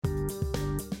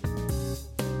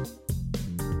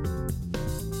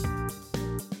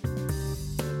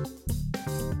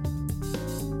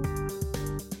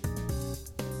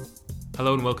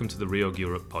Hello and welcome to the REOG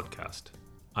Europe podcast.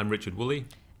 I'm Richard Woolley.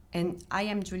 And I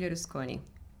am Giulia Rusconi.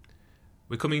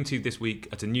 We're coming to you this week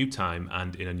at a new time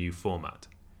and in a new format.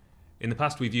 In the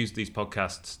past, we've used these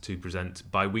podcasts to present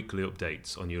bi-weekly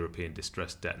updates on European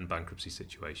distressed debt and bankruptcy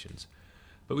situations.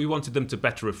 But we wanted them to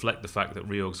better reflect the fact that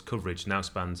REOG's coverage now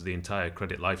spans the entire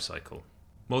credit life cycle.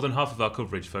 More than half of our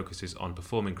coverage focuses on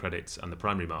performing credits and the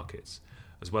primary markets,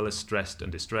 as well as stressed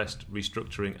and distressed,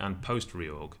 restructuring and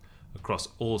post-REOG across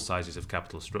all sizes of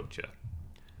capital structure.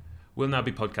 We'll now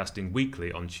be podcasting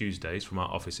weekly on Tuesdays from our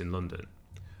office in London,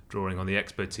 drawing on the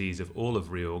expertise of all of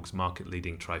REOG's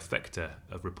market-leading trifecta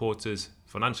of reporters,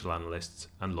 financial analysts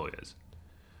and lawyers.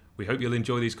 We hope you'll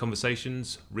enjoy these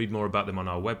conversations, read more about them on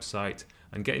our website,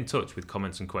 and get in touch with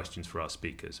comments and questions for our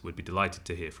speakers. We'd be delighted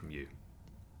to hear from you.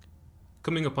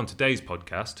 Coming up on today's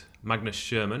podcast, Magnus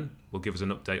Sherman will give us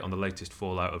an update on the latest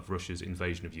fallout of Russia's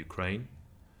invasion of Ukraine.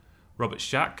 Robert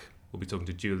Schack will be talking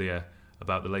to Giulia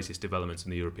about the latest developments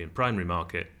in the European primary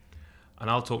market. And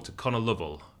I'll talk to Conor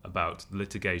Lovell about the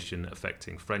litigation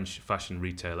affecting French fashion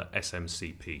retailer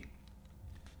SMCP.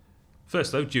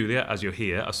 First though, Giulia, as you're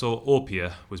here, I saw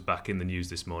Orpea was back in the news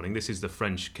this morning. This is the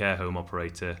French care home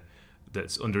operator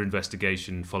that's under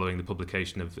investigation following the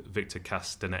publication of Victor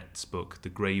Castanet's book, The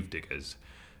Gravediggers.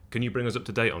 Can you bring us up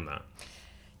to date on that?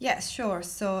 Yes, sure.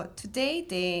 So today,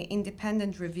 the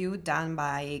independent review done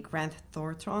by Grant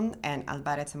Thornton and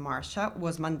Alvarez & Marsha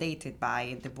was mandated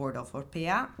by the board of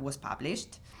Orpea, was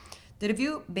published. The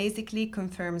review basically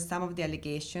confirms some of the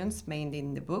allegations made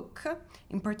in the book,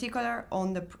 in particular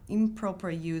on the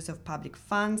improper use of public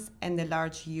funds and the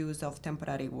large use of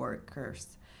temporary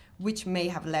workers, which may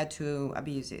have led to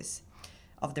abuses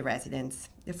of the residents.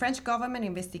 The French government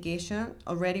investigation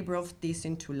already brought this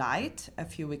into light a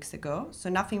few weeks ago,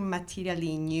 so nothing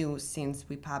materially new since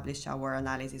we published our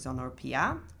analysis on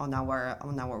Orpea on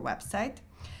our website.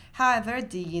 However,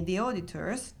 the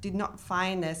auditors did not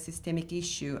find a systemic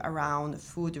issue around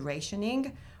food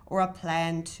rationing or a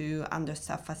plan to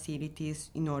understaff facilities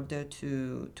in order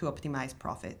to optimize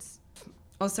profits.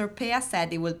 Also, Orpea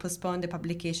said it will postpone the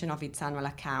publication of its annual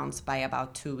accounts by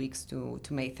about 2 weeks to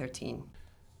May 13.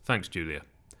 Thanks, Giulia.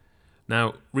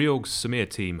 Now, REOG's Samir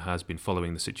team has been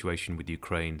following the situation with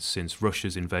Ukraine since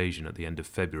Russia's invasion at the end of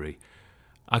February.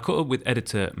 I caught up with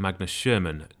editor Magnus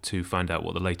Sherman to find out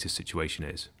what the latest situation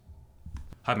is.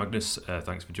 Hi Magnus,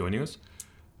 thanks for joining us.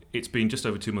 It's been just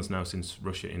over 2 months now since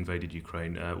Russia invaded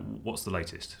Ukraine. What's the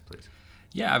latest, please?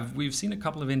 Yeah, we've seen a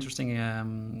couple of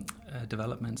interesting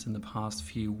developments in the past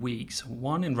few weeks.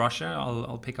 One in Russia,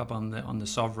 I'll pick up on the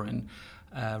sovereign.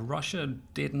 Russia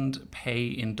didn't pay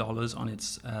in dollars on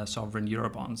its sovereign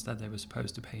Eurobonds that they were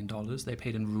supposed to pay in dollars. They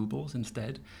paid in rubles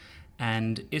instead.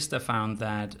 And ISDA found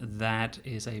that that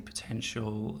is a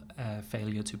potential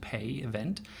failure to pay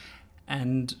event.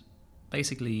 And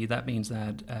basically, that means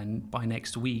that by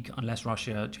next week, unless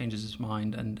Russia changes its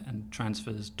mind and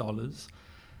transfers dollars,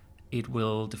 it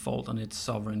will default on its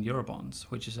sovereign Eurobonds,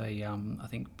 which is I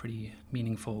think, pretty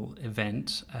meaningful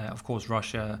event. Of course,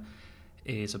 Russia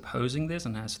is opposing this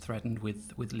and has threatened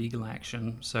with legal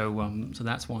action. So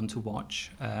that's one to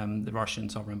watch. The Russian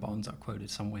sovereign bonds are quoted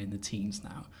somewhere in the teens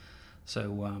now. So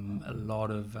a lot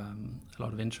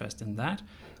of interest in that,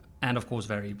 and of course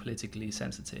very politically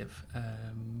sensitive.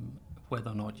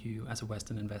 Whether or not you, as a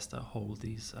Western investor, hold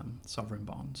these sovereign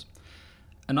bonds.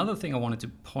 Another thing I wanted to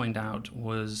point out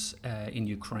was in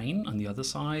Ukraine, on the other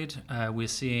side, we're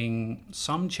seeing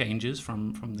some changes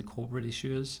from the corporate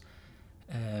issuers.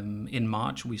 In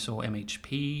March, we saw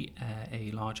MHP,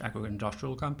 a large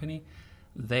agro-industrial company.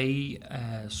 They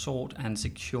sought and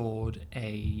secured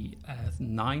a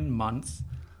 9-month,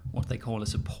 what they call a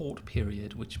support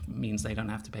period, which means they don't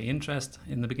have to pay interest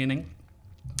in the beginning.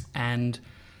 And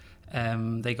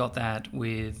they got that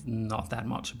with not that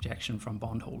much objection from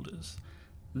bondholders.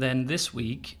 Then this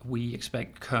week, we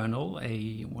expect Kernel,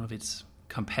 one of its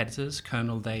competitors.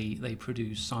 Kernel, they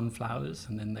produce sunflowers,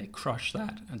 and then they crush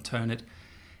that and turn it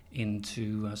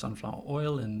into sunflower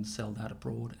oil and sell that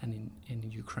abroad and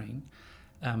in Ukraine.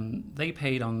 They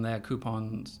paid on their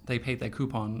coupons. They paid their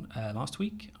coupon last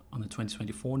week on the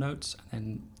 2024 notes, and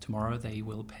then tomorrow they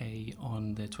will pay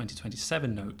on the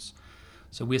 2027 notes.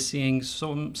 So we're seeing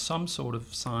some sort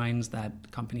of signs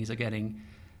that companies are getting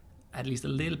at least a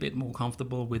little bit more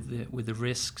comfortable with the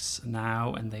risks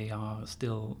now, and they are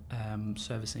still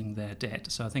servicing their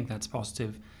debt. So I think that's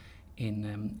positive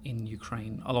in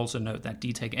Ukraine. I'll also note that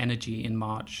DTEC Energy in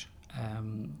March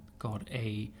got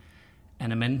an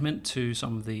amendment to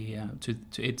some of the to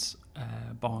its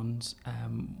bonds,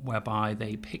 whereby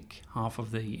they pick half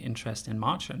of the interest in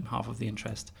March and half of the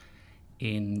interest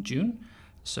in June.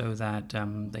 so that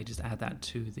they just add that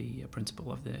to the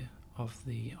principal of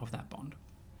that bond.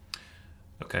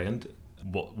 Okay, and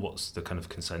what's the kind of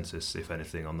consensus, if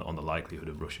anything, on the likelihood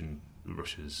of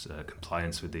Russia's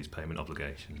compliance with these payment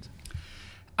obligations?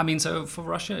 I mean, so for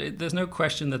Russia, there's no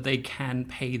question that they can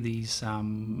pay these,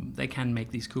 they can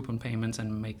make these coupon payments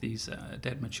and make these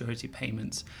debt maturity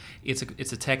payments. It's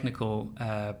a technical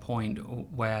point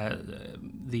where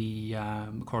the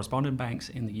correspondent banks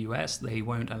in the US, they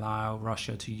won't allow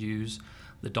Russia to use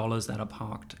the dollars that are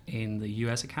parked in the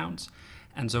US accounts.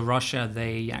 And so Russia,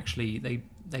 they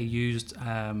used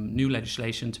new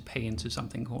legislation to pay into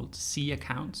something called C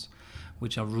accounts,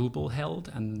 which are ruble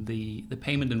held, and the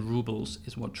payment in rubles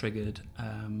is what triggered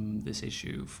this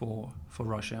issue for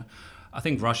Russia. I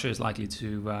think Russia is likely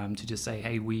to just say,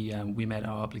 hey, we met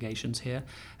our obligations here.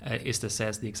 ISDA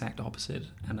says the exact opposite,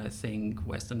 and I think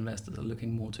Western investors are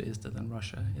looking more to ISDA than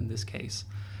Russia in this case.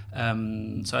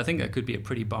 So I think there could be a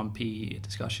pretty bumpy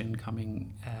discussion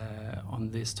coming on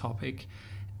this topic,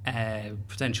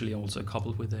 potentially also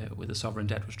coupled with a sovereign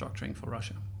debt restructuring for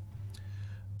Russia.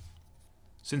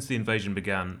 Since the invasion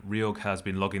began, Reorg has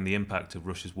been logging the impact of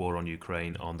Russia's war on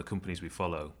Ukraine on the companies we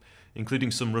follow,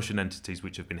 including some Russian entities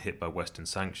which have been hit by Western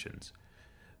sanctions.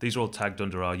 These are all tagged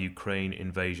under our Ukraine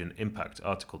Invasion Impact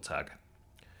article tag.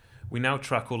 We now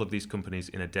track all of these companies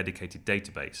in a dedicated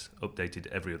database, updated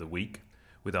every other week,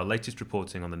 with our latest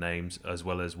reporting on the names as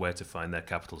well as where to find their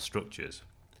capital structures.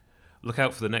 Look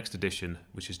out for the next edition,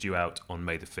 which is due out on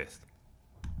May the 5th.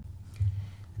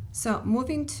 So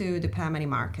moving to the primary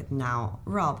market now,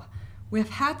 Rob, we have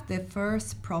had the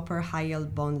first proper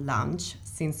high-yield bond launch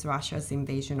since Russia's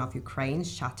invasion of Ukraine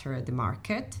shattered the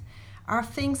market. Are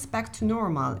things back to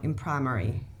normal in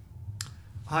primary?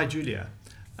 Hi, Julia.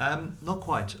 Not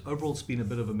quite. Overall, it's been a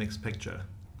bit of a mixed picture.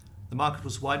 The market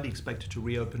was widely expected to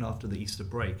reopen after the Easter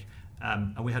break,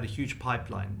 and we had a huge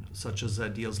pipeline, such as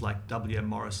deals like WM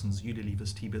Morrison's,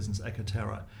 Unilever's T-Business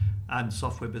Ekaterra, and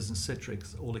software business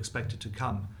Citrix, all expected to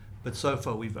come. But so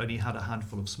far, we've only had a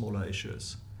handful of smaller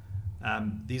issuers.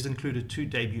 These included 2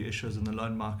 debut issuers in the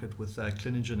loan market, with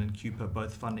Clinigen and Cooper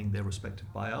both funding their respective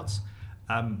buyouts.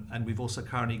 And we've also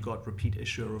currently got repeat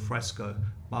issuer Refresco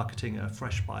marketing a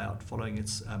fresh buyout following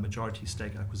its majority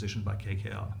stake acquisition by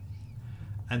KKR.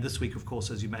 And this week, of course,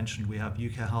 as you mentioned, we have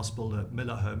UK house builder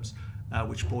Miller Homes,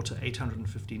 which bought an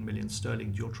 815 million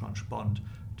sterling dual tranche bond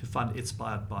to fund its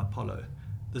buyout by Apollo.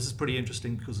 This is pretty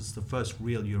interesting because it's the first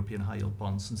real European high-yield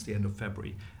bond since the end of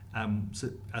February, so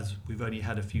as we've only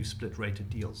had a few split-rated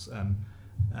deals in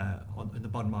the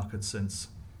bond market since.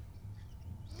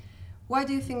 Why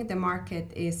do you think the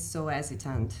market is so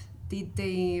hesitant? Did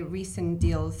the recent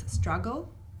deals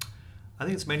struggle? I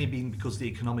think it's mainly been because the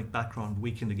economic background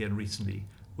weakened again recently,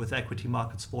 with equity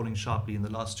markets falling sharply in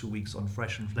the last 2 weeks on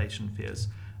fresh inflation fears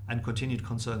and continued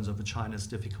concerns over China's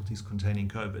difficulties containing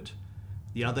COVID.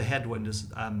 The other headwind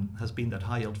has been that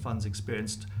high-yield funds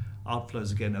experienced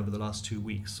outflows again over the last 2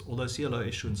 weeks, although CLO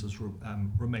issuance has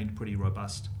remained pretty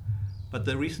robust. But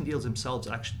the recent deals themselves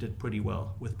actually did pretty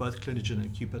well, with both Clinigen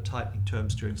and Cooper tightening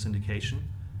terms during syndication.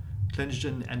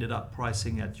 Clinigen ended up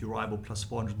pricing at Euribor plus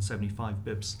 475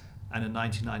 bips and a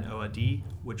 99 OID,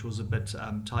 which was a bit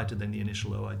tighter than the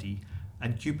initial OID.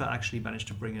 And Cooper actually managed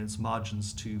to bring in its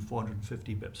margins to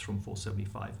 450 bips from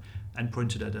 475 and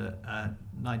printed at a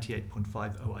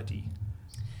 98.5 OID.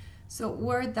 So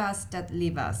where does that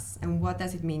leave us, and what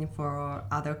does it mean for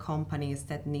other companies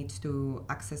that need to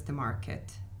access the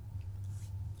market?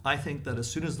 I think that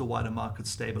as soon as the wider markets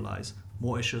stabilize,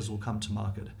 more issuers will come to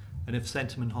market. And if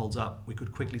sentiment holds up, we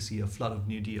could quickly see a flood of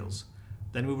new deals.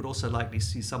 Then we would also likely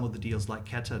see some of the deals like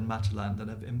Keta and Matalan that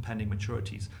have impending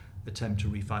maturities attempt to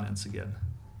refinance again.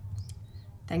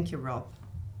 Thank you, Rob.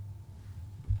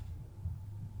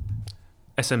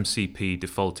 SMCP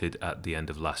defaulted at the end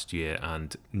of last year,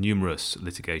 and numerous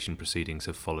litigation proceedings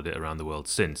have followed it around the world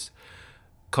since.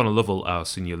 Conor Lovell, our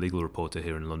senior legal reporter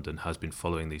here in London, has been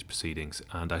following these proceedings,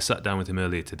 and I sat down with him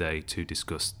earlier today to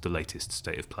discuss the latest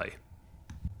state of play.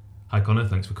 Hi Conor,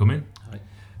 thanks for coming. Hi.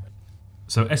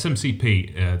 So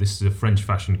SMCP, this is a French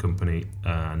fashion company,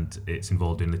 and it's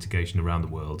involved in litigation around the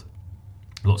world.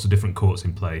 Lots of different courts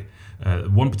in play.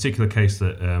 One particular case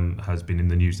that has been in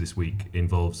the news this week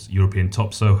involves European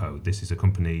Top Soho. This is a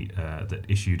company that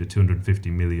issued a €250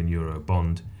 million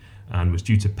bond and was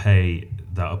due to pay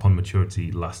that upon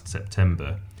maturity last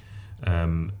September,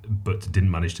 but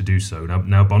didn't manage to do so.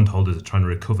 Now bondholders are trying to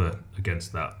recover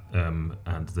against that,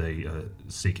 and they are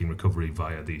seeking recovery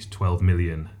via these 12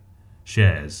 million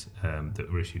shares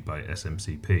that were issued by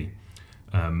SMCP.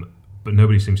 But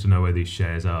nobody seems to know where these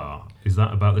shares are. Is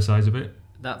that about the size of it?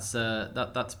 That's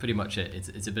pretty much it.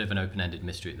 It's a bit of an open-ended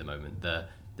mystery at the moment.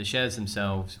 The shares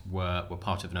themselves were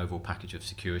part of an overall package of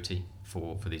security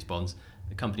for these bonds.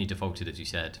 The company defaulted, as you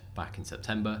said, back in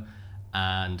September,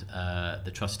 and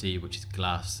the trustee, which is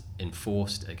Glass,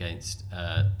 enforced against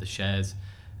the shares.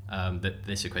 That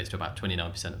this equates to about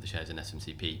 29% of the shares in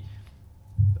SMCP.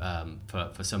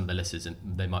 For some of the listeners,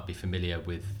 they might be familiar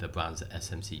with the brands that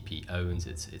SMCP owns.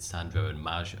 It's Sandro and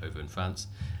Mage over in France.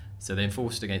 So they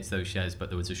enforced against those shares, but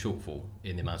there was a shortfall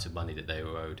in the amount of money that they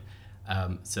were owed.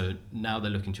 So now they're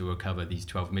looking to recover these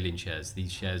 12 million shares.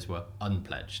 These shares were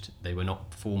unpledged. They were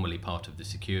not formally part of the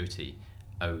security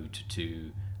owed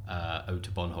to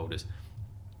bondholders.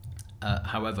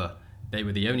 However, they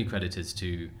were the only creditors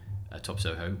to Top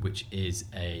Soho, which is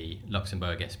a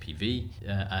Luxembourg SPV,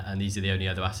 and these are the only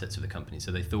other assets of the company.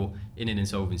 So they thought in an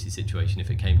insolvency situation, if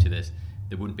it came to this,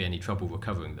 there wouldn't be any trouble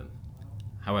recovering them.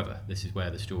 However, this is where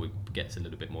the story gets a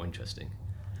little bit more interesting.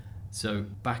 So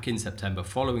back in September,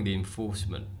 following the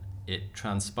enforcement, it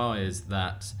transpires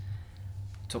that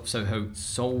Top Soho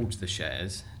sold the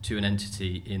shares to an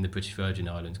entity in the British Virgin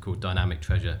Islands called Dynamic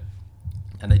Treasure,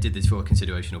 and they did this for a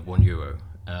consideration of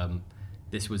 €1.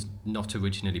 This was not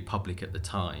originally public at the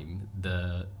time.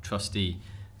 The trustee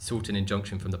sought an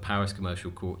injunction from the Paris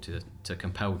Commercial Court to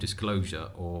compel disclosure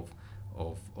of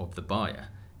the buyer.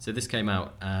 So this came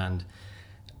out, and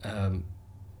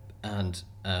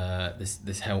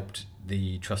this helped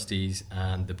the trustees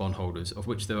and the bondholders, of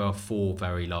which there are 4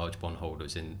 very large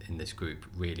bondholders in this group,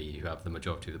 really, who have the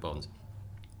majority of the bonds.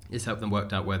 This helped them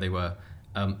work out where they were.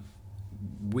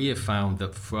 We have found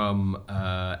that from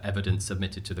evidence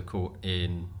submitted to the court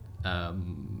in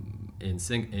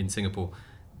Singapore,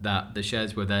 that the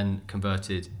shares were then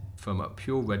converted from a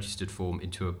pure registered form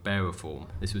into a bearer form.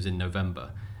 This was in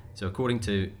November. So according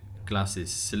to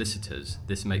Glass's solicitors,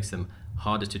 this makes them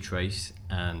harder to trace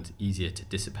and easier to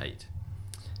dissipate.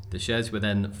 The shares were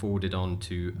then forwarded on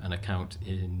to an account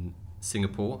in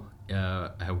Singapore,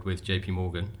 held with JP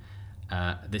Morgan.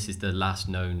 This is the last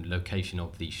known location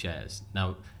of these shares.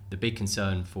 Now, the big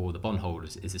concern for the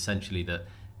bondholders is essentially that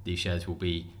these shares will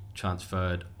be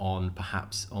transferred on,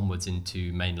 perhaps onwards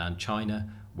into mainland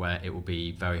China, where it will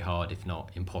be very hard, if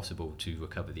not impossible, to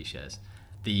recover these shares.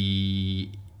 The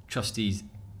trustees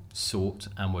sought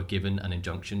and were given an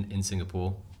injunction in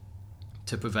Singapore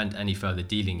to prevent any further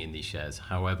dealing in these shares.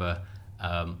 However,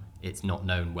 it's not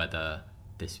known whether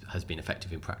this has been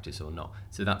effective in practice or not.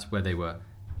 So that's where they were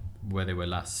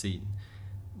last seen.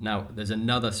 Now, there's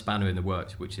another spanner in the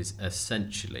works, which is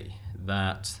essentially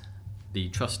that the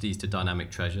trustees to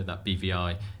Dynamic Treasure, that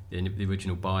BVI, the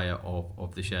original buyer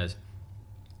of the shares,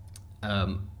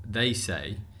 they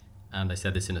say, and they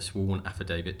said this in a sworn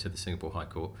affidavit to the Singapore High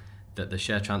Court, that the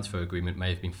share transfer agreement may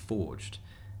have been forged.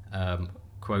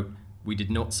 Quote, "We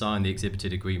did not sign the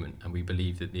exhibited agreement, and we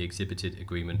believe that the exhibited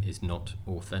agreement is not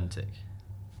authentic."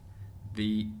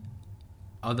 The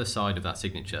other side of that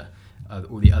signature,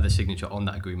 or the other signature on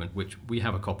that agreement, which we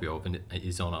have a copy of and it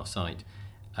is on our site,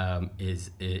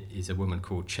 is a woman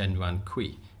called Chen Ran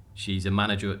Kui. She's a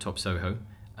manager at Top Soho.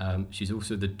 She's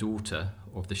also the daughter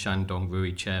of the Shandong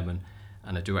Rui chairman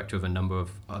and a director of a number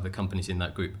of other companies in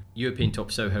that group. European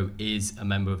Top Soho is a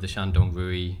member of the Shandong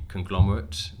Rui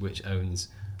conglomerate, which owns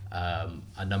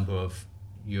a number of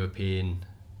European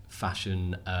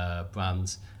fashion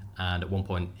brands, and at one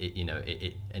point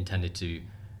it intended to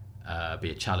be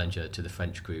a challenger to the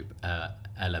French group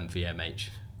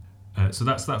LMVMH. So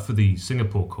that's that for the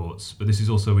Singapore courts, but this is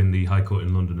also in the High Court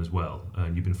in London as well,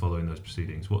 and you've been following those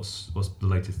proceedings. What's the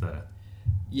latest there?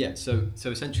 Yeah, so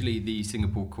essentially the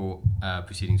Singapore court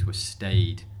proceedings were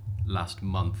stayed last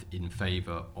month in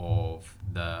favour of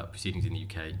the proceedings in the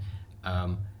UK.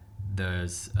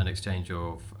 There's an exchange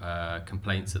of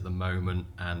complaints at the moment,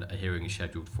 and a hearing is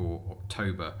scheduled for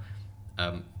October.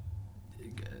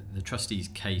 The trustees'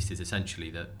 case is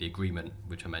essentially that the agreement,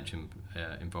 which I mentioned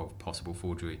involved possible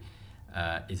forgery,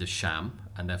 is a sham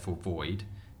and therefore void.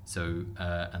 So,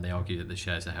 and they argue that the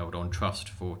shares are held on trust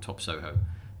for Top Soho,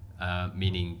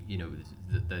 meaning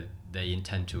that they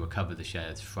intend to recover the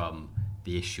shares from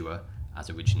the issuer as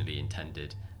originally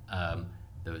intended.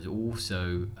 There was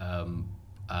also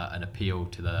an appeal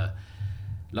to the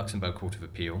Luxembourg Court of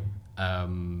Appeal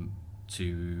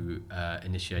to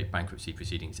initiate bankruptcy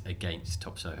proceedings against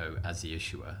Top Soho as the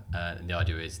issuer. And the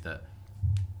idea is that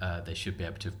they should be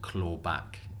able to claw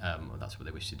back, or that's what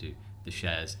they wish to do, the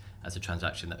shares as a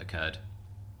transaction that occurred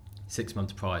 6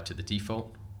 months prior to the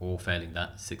default, or failing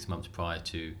that, 6 months prior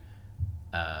to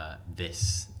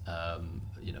this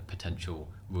potential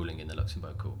ruling in the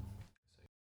Luxembourg Court.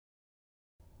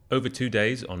 Over 2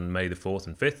 days, on May the 4th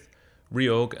and 5th,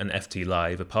 Reorg and FT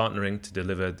Live are partnering to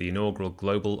deliver the inaugural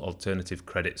Global Alternative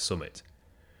Credit Summit.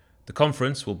 The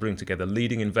conference will bring together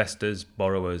leading investors,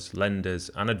 borrowers,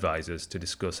 lenders and advisors to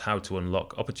discuss how to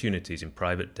unlock opportunities in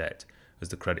private debt as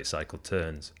the credit cycle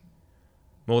turns.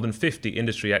 More than 50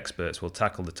 industry experts will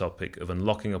tackle the topic of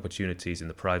unlocking opportunities in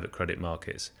the private credit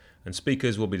markets, and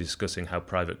speakers will be discussing how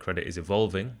private credit is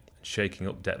evolving and shaking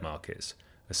up debt markets,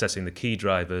 assessing the key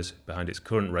drivers behind its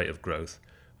current rate of growth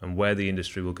and where the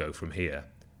industry will go from here.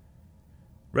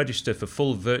 Register for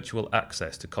full virtual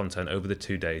access to content over the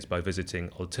 2 days by visiting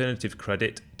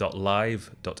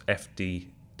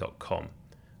alternativecredit.live.fd.com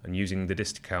and using the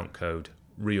discount code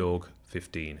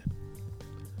REORG15.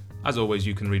 As always,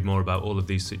 you can read more about all of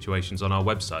these situations on our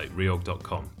website,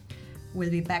 reorg.com. We'll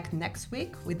be back next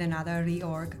week with another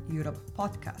Reorg Europe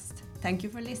podcast. Thank you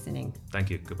for listening. Thank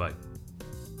you. Goodbye.